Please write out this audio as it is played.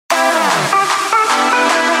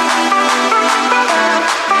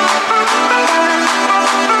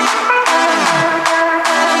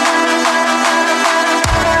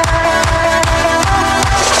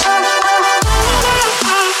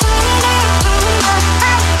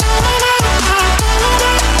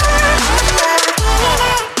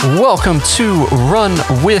welcome to Run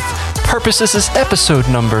with Purpose. This is episode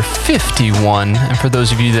number 51. And for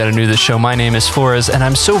those of you that are new to the show, my name is Flores, and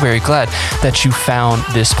I'm so very glad that you found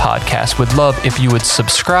this podcast. Would love if you would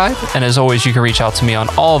subscribe. And as always, you can reach out to me on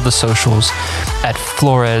all of the socials at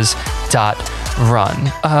flores.run.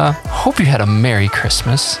 Hope you had a Merry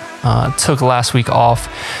Christmas. Took last week off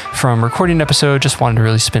from recording an episode. Just wanted to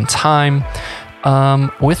really spend time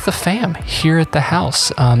with the fam here at the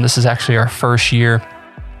house. This is actually our first year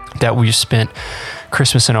that we've spent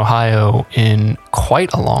Christmas in Ohio in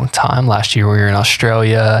quite a long time. Last year we were in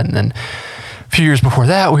Australia, and then a few years before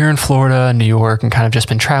that we were in Florida, New York, and kind of just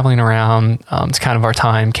been traveling around. It's kind of our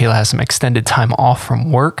time. Kayla has some extended time off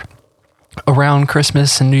from work around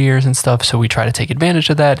Christmas and New Year's and stuff, so we try to take advantage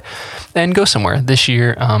of that and go somewhere. This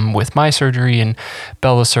year, with my surgery and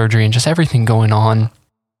Bella's surgery and just everything going on,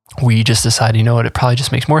 we just decided, you know what, it probably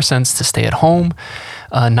just makes more sense to stay at home,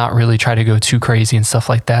 not really try to go too crazy and stuff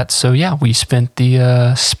like that. So yeah, we spent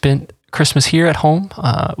Christmas here at home.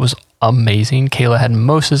 It was amazing. Kayla had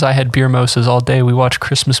mimosas. I had beer mimosas all day. We watched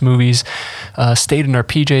Christmas movies, stayed in our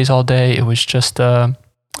PJs all day. It was just,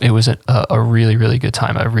 it was a really, really good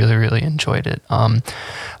time. I really, really enjoyed it.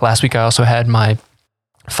 Last week I also had my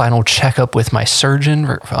final checkup with my surgeon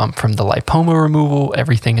from the lipoma removal.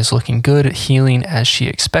 Everything is looking good, healing as she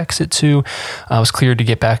expects it to. I was cleared to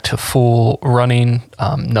get back to full running,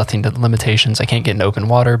 nothing to limitations. I can't get in open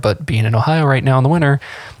water, but being in Ohio right now in the winter,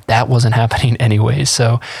 that wasn't happening anyway.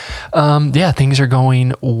 So yeah, things are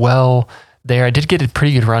going well there. I did get a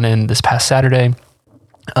pretty good run in this past Saturday.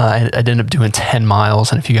 I ended up doing 10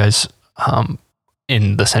 miles. And if you guys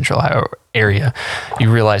in the central Ohio area, you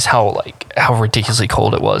realize how ridiculously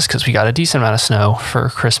cold it was, because we got a decent amount of snow for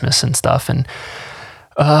Christmas and stuff. And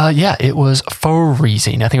yeah, it was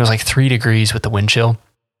freezing. I think it was like 3 degrees with the wind chill.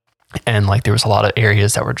 And like there was a lot of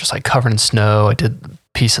areas that were just like covered in snow. I did a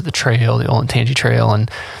piece of the trail, the Olentangy Trail, and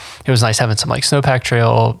it was nice having some like snowpack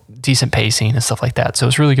trail, decent pacing and stuff like that. So it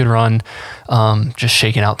was a really good run, just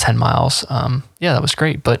shaking out 10 miles. Yeah, that was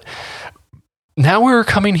great. But now we're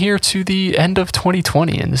coming here to the end of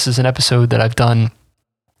 2020, and this is an episode that I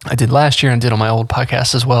did last year and did on my old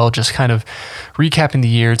podcast as well, just kind of recapping the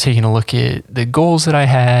year, taking a look at the goals that I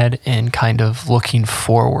had and kind of looking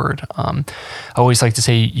forward. I always like to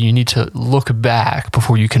say you need to look back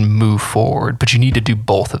before you can move forward, but you need to do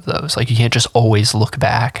both of those. Like you can't just always look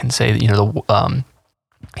back and say that, you know,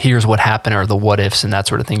 here's what happened or the what ifs and that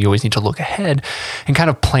sort of thing. You always need to look ahead and kind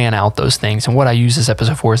of plan out those things. And what I use this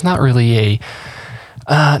episode for is not really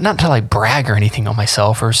not to like brag or anything on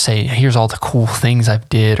myself or say, here's all the cool things I've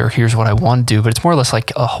did or here's what I want to do, but it's more or less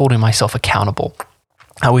like holding myself accountable.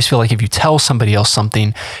 I always feel like if you tell somebody else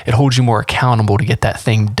something, it holds you more accountable to get that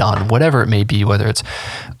thing done, whatever it may be, whether it's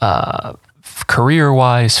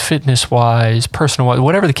career-wise, fitness-wise, personal-wise,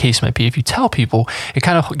 whatever the case might be. If you tell people, it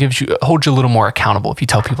kind of holds you a little more accountable. If you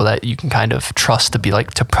tell people that you can kind of trust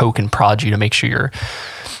to poke and prod you to make sure you're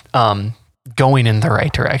going in the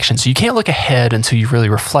right direction. So you can't look ahead until you really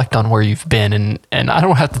reflect on where you've been. And I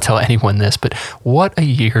don't have to tell anyone this, but what a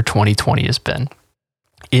year 2020 has been.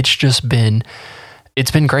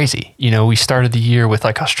 It's been crazy. You know, we started the year with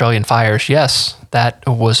like Australian fires. Yes, that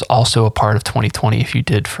was also a part of 2020 if you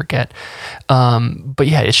did forget. But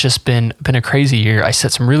yeah, it's just been a crazy year. I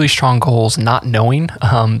set some really strong goals, not knowing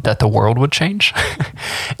that the world would change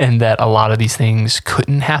and that a lot of these things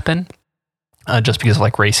couldn't happen just because of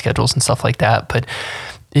like race schedules and stuff like that. But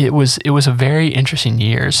it was a very interesting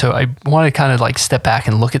year. So I want to kind of like step back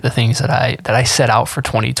and look at the things that I set out for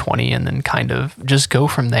 2020 and then kind of just go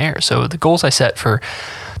from there. So the goals I set for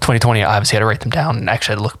 2020, I obviously had to write them down and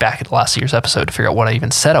actually had to look back at last year's episode to figure out what I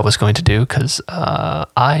even said I was going to do, because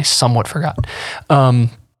I somewhat forgot.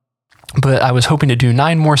 But I was hoping to do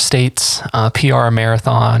 9 more states, PR a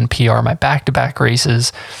marathon, PR my back-to-back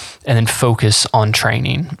races, and then focus on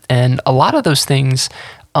training. And a lot of those things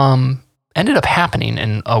ended up happening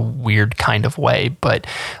in a weird kind of way, but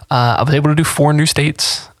I was able to do 4 new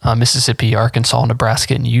states, Mississippi, Arkansas,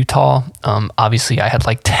 Nebraska, and Utah. Obviously, I had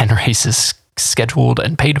like 10 races scheduled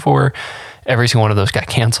and paid for. Every single one of those got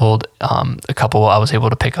canceled. A couple I was able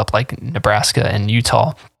to pick up, like Nebraska and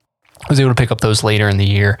Utah. I was able to pick up those later in the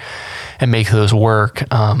year and make those work.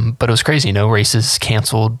 But it was crazy, you know, races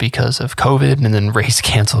canceled because of COVID and then race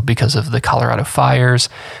canceled because of the Colorado fires.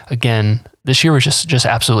 Again, this year was just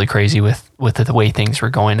absolutely crazy with the way things were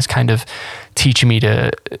going. It's kind of teaching me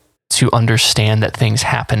to understand that things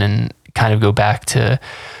happen and kind of go back to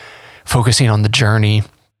focusing on the journey,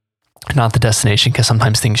 not the destination, because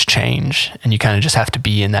sometimes things change and you kind of just have to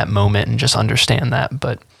be in that moment and just understand that.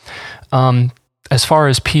 But as far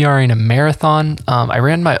as PRing a marathon, I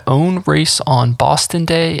ran my own race on Boston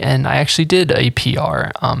Day, and I actually did a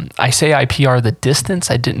PR. I say I PR the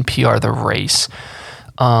distance, I didn't PR the race,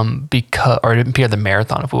 or I didn't PR the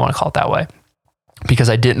marathon, if we want to call it that way, because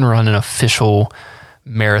I didn't run an official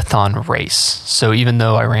marathon race. So even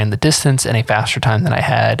though I ran the distance in a faster time than I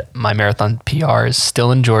had, my marathon PR is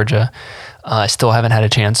still in Georgia. I still haven't had a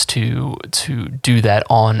chance to do that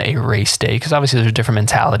on a race day, because obviously there's a different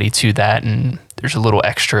mentality to that, and there's a little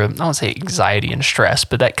extra, I don't say anxiety and stress,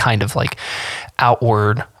 but that kind of like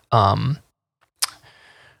outward, I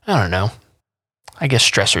don't know, I guess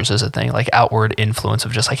stressors is a thing, like outward influence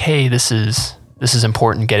of just like, hey, this is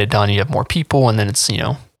important, get it done. You have more people, and then it's,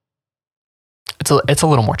 it's a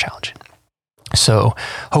little more challenging. So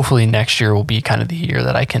hopefully next year will be kind of the year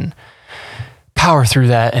that I can power through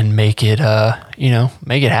that and make it,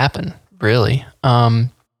 make it happen, really.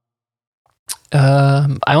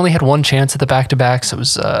 I only had one chance at the back-to-backs. It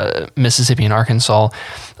was Mississippi and Arkansas.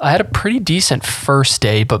 I had a pretty decent first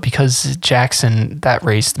day, but because Jackson, that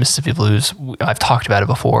race, Mississippi Blues, I've talked about it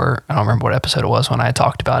before. I don't remember what episode it was when I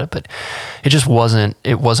talked about it, but it just wasn't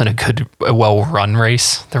a well-run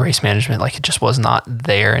race. The race management, it just was not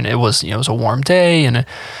there, and it was a warm day, and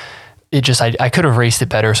I could have raced it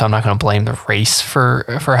better, so I'm not going to blame the race for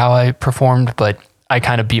how I performed, but I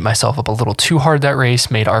kind of beat myself up a little too hard that race,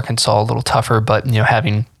 made Arkansas a little tougher, but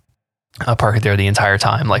having Parker there the entire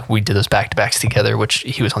time, we did those back-to-backs together, which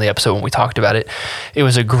he was on the episode when we talked about it. It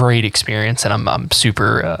was a great experience, and I'm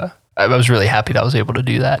super, I was really happy that I was able to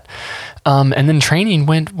do that. And then training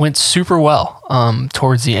went super well.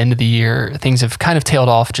 Towards the end of the year, things have kind of tailed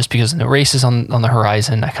off just because the races on the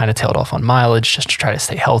horizon. I kind of tailed off on mileage just to try to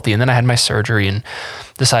stay healthy. And then I had my surgery and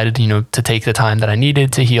decided, to take the time that I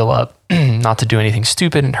needed to heal up, not to do anything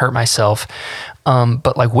stupid and hurt myself.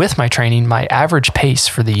 But with my training, my average pace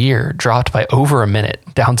for the year dropped by over a minute,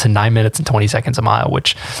 down to 9 minutes and 20 seconds a mile,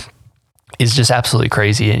 which is just absolutely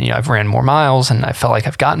crazy. And, I've ran more miles and I felt like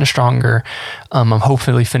I've gotten stronger. I'm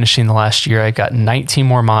hopefully finishing the last year. I got 19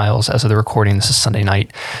 more miles as of the recording. This is Sunday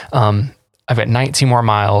night. I've got 19 more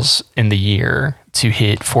miles in the year to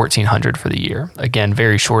hit 1,400 for the year. Again,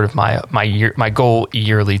 very short of my goal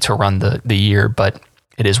yearly to run the year, but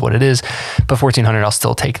it is what it is. But 1,400, I'll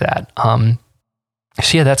still take that.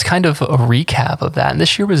 So yeah, that's kind of a recap of that. And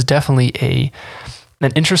this year was definitely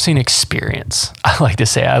an interesting experience. I like to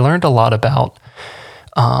say I learned a lot about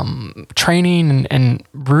training and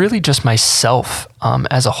really just myself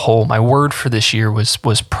as a whole. My word for this year was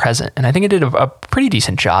present, and I think I did a pretty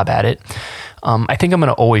decent job at it. I think I'm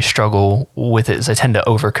going to always struggle with it as I tend to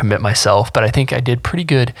overcommit myself, but I think I did pretty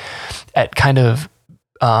good at kind of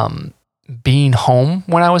being home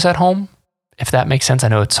when I was at home, if that makes sense. I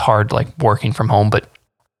know it's hard working from home, but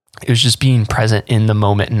it was just being present in the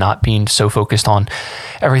moment and not being so focused on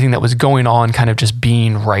everything that was going on, kind of just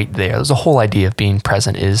being right there. There's a whole idea of being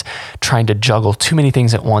present is trying to juggle too many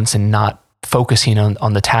things at once and not focusing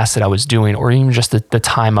on the tasks that I was doing, or even just the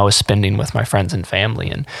time I was spending with my friends and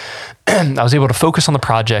family. And I was able to focus on the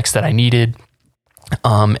projects that I needed,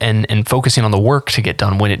 and focusing on the work to get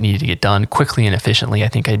done when it needed to get done quickly and efficiently. I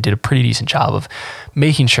think I did a pretty decent job of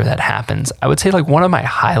making sure that happens. I would say one of my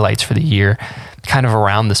highlights for the year, kind of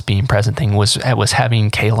around this being present thing, was having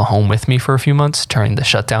Kayla home with me for a few months during the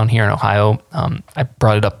shutdown here in Ohio. I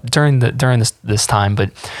brought it up during this time,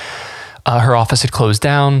 but her office had closed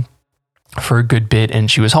down for a good bit and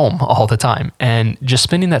she was home all the time. And just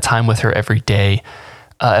spending that time with her every day,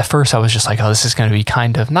 at first I was just this is going to be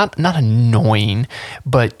kind of not annoying,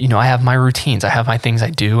 but I have my routines. I have my things I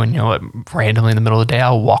do, and randomly in the middle of the day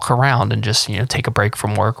I'll walk around and just take a break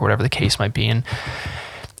from work or whatever the case might be.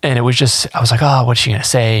 And it was just, I was oh, what's she going to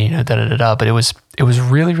say? But it was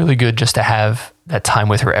really, really good just to have that time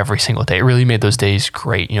with her every single day. It really made those days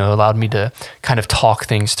great. It allowed me to kind of talk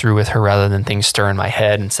things through with her rather than things stir in my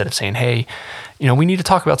head, instead of saying, hey, we need to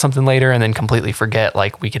talk about something later, and then completely forget.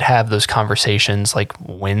 We could have those conversations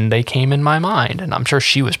when they came in my mind. And I'm sure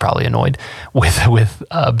she was probably annoyed with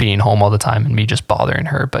being home all the time and me just bothering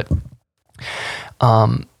her. But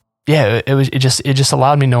yeah, it just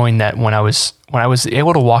allowed me knowing that when I was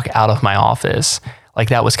able to walk out of my office,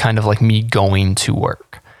 that was kind of me going to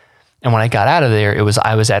work. And when I got out of there,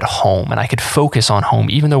 I was at home and I could focus on home,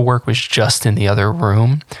 even though work was just in the other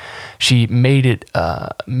room. She made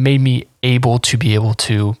me able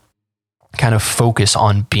to kind of focus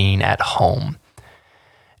on being at home.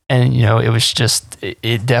 And, it was just,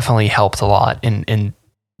 it definitely helped a lot in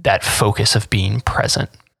that focus of being present.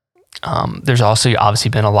 There's also obviously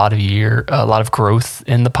been a lot of growth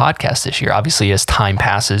in the podcast this year. Obviously, as time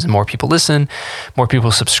passes, more people listen, more people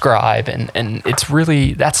subscribe, and it's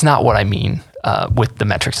really, that's not what I mean with the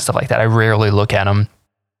metrics and stuff like that. I rarely look at them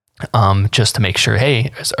just to make sure,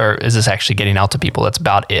 hey, is this actually getting out to people? That's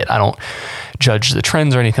about it. I don't judge the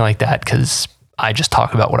trends or anything like that, because I just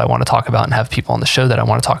talk about what I want to talk about and have people on the show that I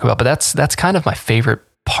want to talk about. But that's kind of my favorite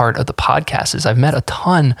part of the podcast is I've met a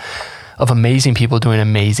ton of amazing people doing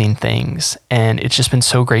amazing things. And it's just been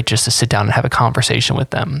so great just to sit down and have a conversation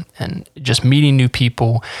with them and just meeting new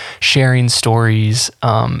people, sharing stories.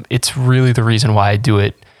 It's really the reason why I do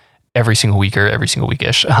it every single week or every single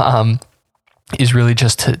weekish. Is really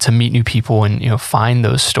just to meet new people and, find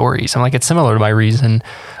those stories. And like, it's similar to my reason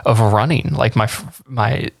of running. Like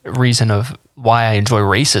my reason of why I enjoy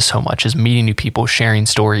races so much is meeting new people, sharing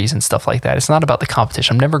stories and stuff like that. It's not about the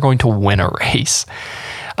competition. I'm never going to win a race.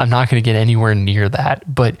 I'm not going to get anywhere near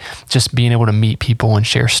that, but just being able to meet people and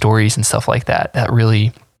share stories and stuff like that, that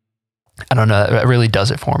really, I don't know, it really does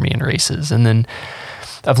it for me in races. And then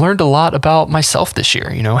I've learned a lot about myself this year,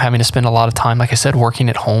 having to spend a lot of time, like I said, working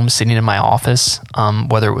at home, sitting in my office,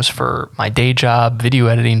 whether it was for my day job, video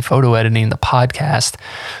editing, photo editing, the podcast.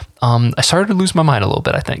 I started to lose my mind a little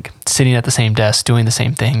bit, I think, sitting at the same desk, doing the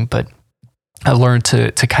same thing, but I learned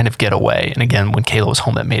to kind of get away. And again, when Kayla was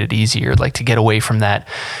home, that made it easier, like to get away from that,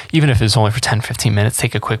 even if it was only for 10, 15 minutes,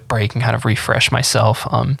 take a quick break and kind of refresh myself.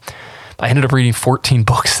 I ended up reading 14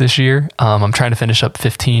 books this year. I'm trying to finish up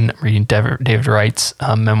 15. I'm reading David Wright's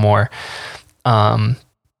memoir.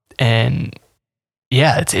 And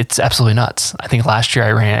yeah, it's absolutely nuts. I think last year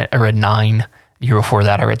I read 9. The year before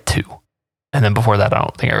that, I read 2. And then before that, I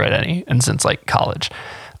don't think I read any. And since like college.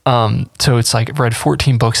 So it's like I've read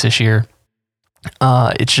 14 books this year.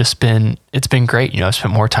 It's been great. I've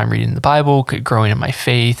spent more time reading the Bible, growing in my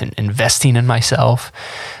faith and investing in myself.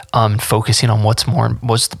 Focusing on what's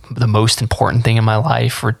the most important thing in my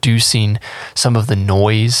life, reducing some of the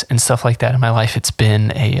noise and stuff like that in my life. It's been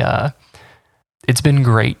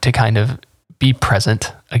great to kind of be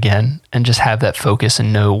present again and just have that focus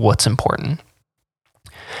and know what's important.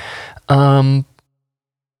 Earlier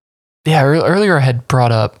I had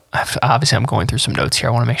brought up, obviously I'm going through some notes here.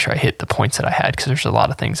 I want to make sure I hit the points that I had, because there's a lot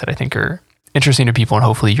of things that I think are interesting to people, and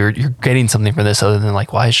hopefully you're getting something from this other than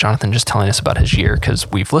like, why is Jonathan just telling us about his year?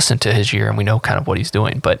 Because we've listened to his year and we know kind of what he's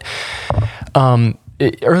doing. But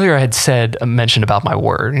earlier I had mentioned about my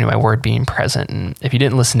word, my word being present. And if you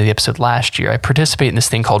didn't listen to the episode last year, I participate in this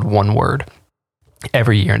thing called One Word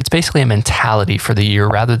every year. And it's basically a mentality for the year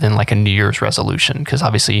rather than like a New Year's resolution. Because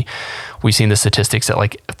obviously we've seen the statistics that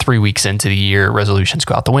like 3 weeks into the year, resolutions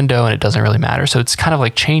go out the window and it doesn't really matter. So it's kind of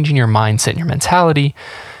like changing your mindset and your mentality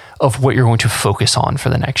of what you're going to focus on for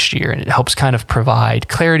the next year. And it helps kind of provide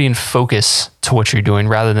clarity and focus to what you're doing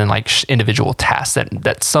rather than like individual tasks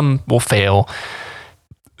that some will fail.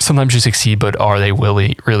 Sometimes you succeed, but are they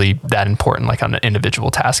really that important, like on an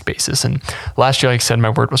individual task basis? And last year, like I said,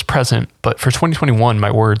 my word was present, but for 2021,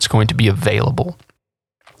 my word's going to be available.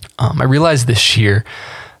 I realized this year,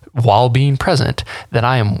 while being present, that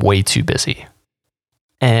I am way too busy.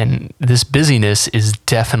 And this busyness is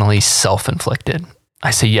definitely self-inflicted. I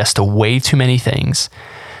say yes to way too many things,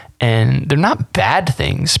 and they're not bad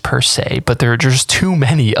things per se, but there are just too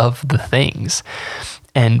many of the things.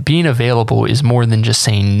 And being available is more than just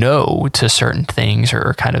saying no to certain things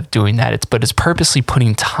or kind of doing that. It's purposely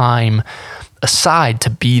putting time aside to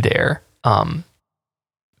be there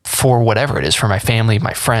for whatever it is, for my family,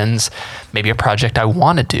 my friends, maybe a project I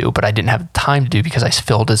want to do, but I didn't have time to do because I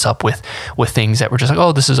filled this up with things that were just like,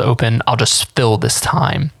 oh, this is open, I'll just fill this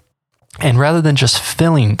time. And rather than just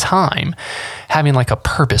filling time, having like a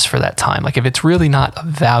purpose for that time. Like if it's really not a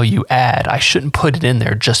value add, I shouldn't put it in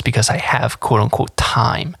there just because I have quote unquote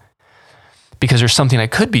time. Because there's something I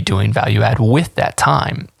could be doing value add with that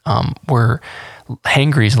time. We're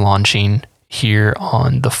Hangry's launching here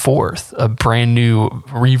on the 4th, a brand new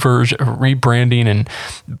rebranding and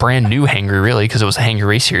brand new Hangry really, because it was a Hangry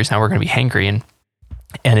Race Series. Now we're going to be Hangry,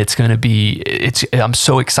 and it's going to be, I'm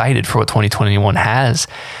so excited for what 2021 has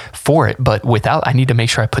for it, but I need to make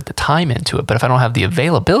sure I put the time into it. But if I don't have the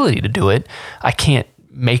availability to do it, I can't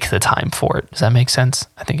make the time for it. Does that make sense?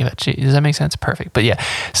 Does that make sense? Perfect. But yeah,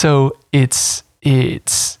 so it's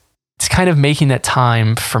kind of making that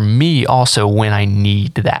time for me also when I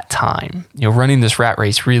need that time. Running this rat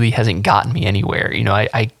race really hasn't gotten me anywhere.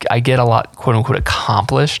 I get a lot, quote unquote,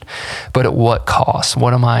 accomplished, but at what cost?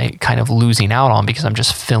 What am I kind of losing out on because I'm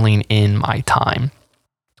just filling in my time?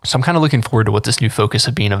 So I'm kind of looking forward to what this new focus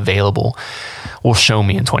of being available will show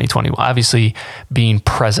me in 2020. Obviously, being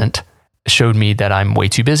present showed me that I'm way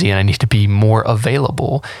too busy and I need to be more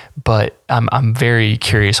available, but I'm very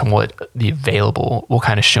curious on what the available will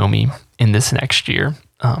kind of show me in this next year.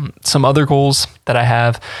 Some other goals that I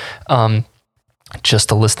have, just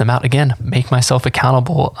to list them out again, make myself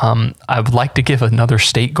accountable. I would like to give another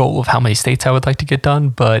state goal of how many states I would like to get done,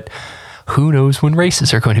 but who knows when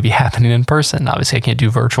races are going to be happening in person. Obviously, I can't do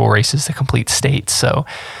virtual races to complete states. So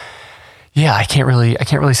yeah, I can't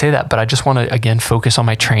really say that, but I just want to, again, focus on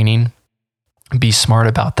my training, be smart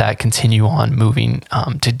about that, continue on moving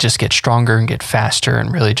to just get stronger and get faster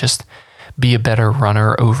and really just be a better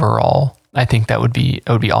runner overall. I think that would be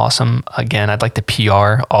awesome. Again, I'd like to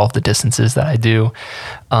PR all of the distances that I do,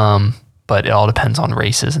 but it all depends on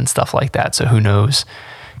races and stuff like that. So who knows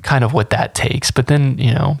kind of what that takes. But then,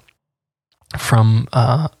 from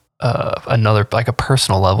another, like a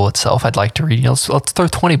personal level itself, I'd like to read, let's throw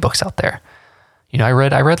 20 books out there. I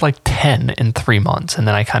read like 10 in 3 months, and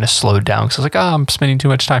then I kind of slowed down because I was like, I'm spending too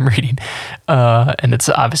much time reading. And it's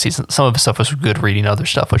obviously some of the stuff was good reading, other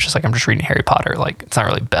stuff was just like, I'm just reading Harry Potter. Like, it's not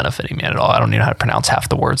really benefiting me at all. I don't even know how to pronounce half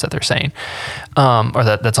the words that they're saying, or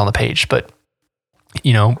that's on the page. But,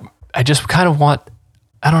 I just kind of want,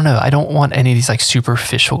 I don't know. I don't want any of these like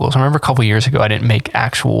superficial goals. I remember a couple years ago, I didn't make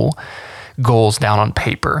actual goals down on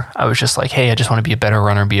paper. I was just like, hey, I just want to be a better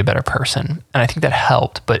runner and be a better person. And I think that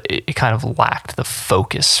helped, but it kind of lacked the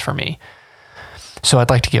focus for me. So I'd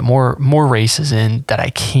like to get more races in that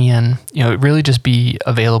I can, really just be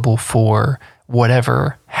available for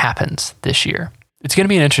whatever happens this year. It's going to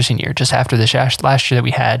be an interesting year. Just after this last year that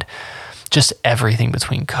we had, just everything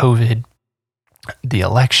between COVID, the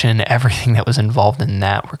election, everything that was involved in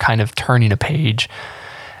that, we're kind of turning a page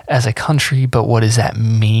as a country. But what does that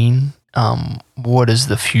mean? What does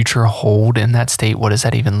the future hold in that state? What does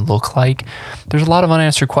that even look like? There's a lot of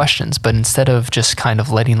unanswered questions, but instead of just kind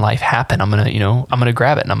of letting life happen, I'm going to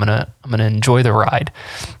grab it and I'm going to enjoy the ride.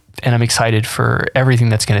 And I'm excited for everything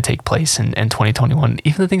that's going to take place in 2021,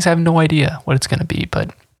 even the things I have no idea what it's going to be.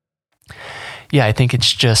 But yeah, I think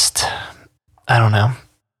it's just, I don't know.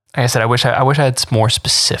 Like I said, I wish I had more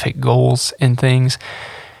specific goals in things.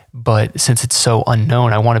 But since it's so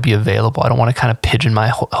unknown, I want to be available. I don't want to kind of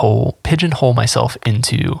pigeonhole myself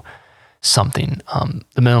into something.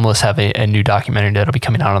 The Minimalists have a new documentary that'll be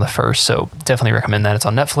coming out on the 1st, so definitely recommend that. It's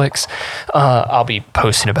on Netflix. I'll be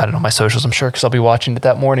posting about it on my socials, I'm sure, because I'll be watching it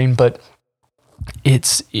that morning. But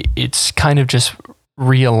it's kind of just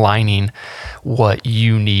realigning what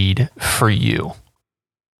you need for you.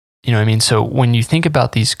 You know what I mean? So when you think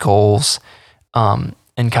about these goals,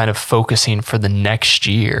 and kind of focusing for the next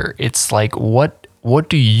year, it's like, what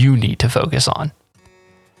do you need to focus on?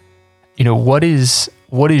 What is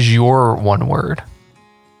your one word?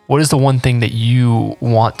 What is the one thing that you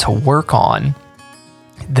want to work on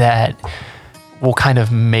that will kind of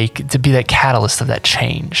to be that catalyst of that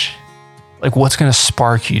change? Like, what's going to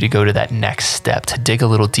spark you to go to that next step, to dig a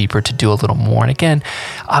little deeper, to do a little more? And again,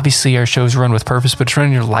 obviously our shows run with purpose, but it's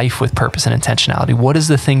running your life with purpose and intentionality. What is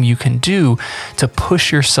the thing you can do to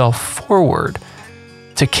push yourself forward,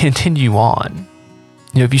 to continue on?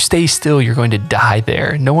 If you stay still, you're going to die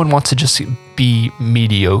there. No one wants to just be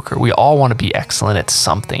mediocre. We all want to be excellent at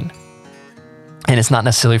something. And it's not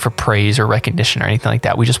necessarily for praise or recognition or anything like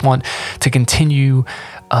that. We just want to continue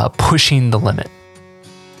pushing the limit.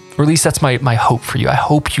 Or at least that's my hope for you. I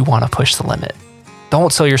hope you want to push the limit.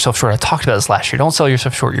 Don't sell yourself short. I talked about this last year. Don't sell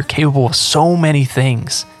yourself short. You're capable of so many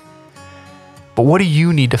things. But what do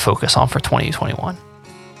you need to focus on for 2021?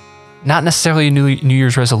 Not necessarily a New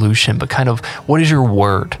Year's resolution, but kind of, what is your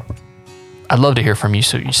word? I'd love to hear from you.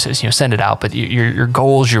 So you send it out, but your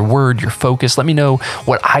goals, your word, your focus, let me know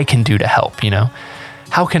what I can do to help,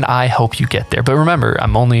 How can I help you get there? But remember,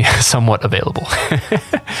 I'm only somewhat available.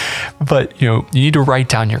 But, you need to write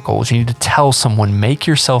down your goals. You need to tell someone, make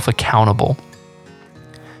yourself accountable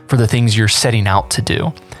for the things you're setting out to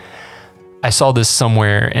do. I saw this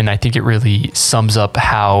somewhere, and I think it really sums up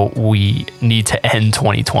how we need to end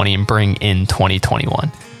 2020 and bring in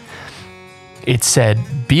 2021. It said,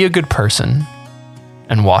 be a good person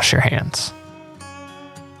and wash your hands.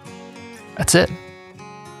 That's it.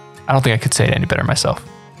 I don't think I could say it any better myself.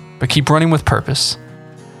 But keep running with purpose,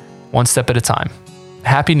 one step at a time.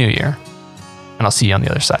 Happy New Year, and I'll see you on the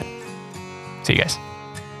other side. See you guys.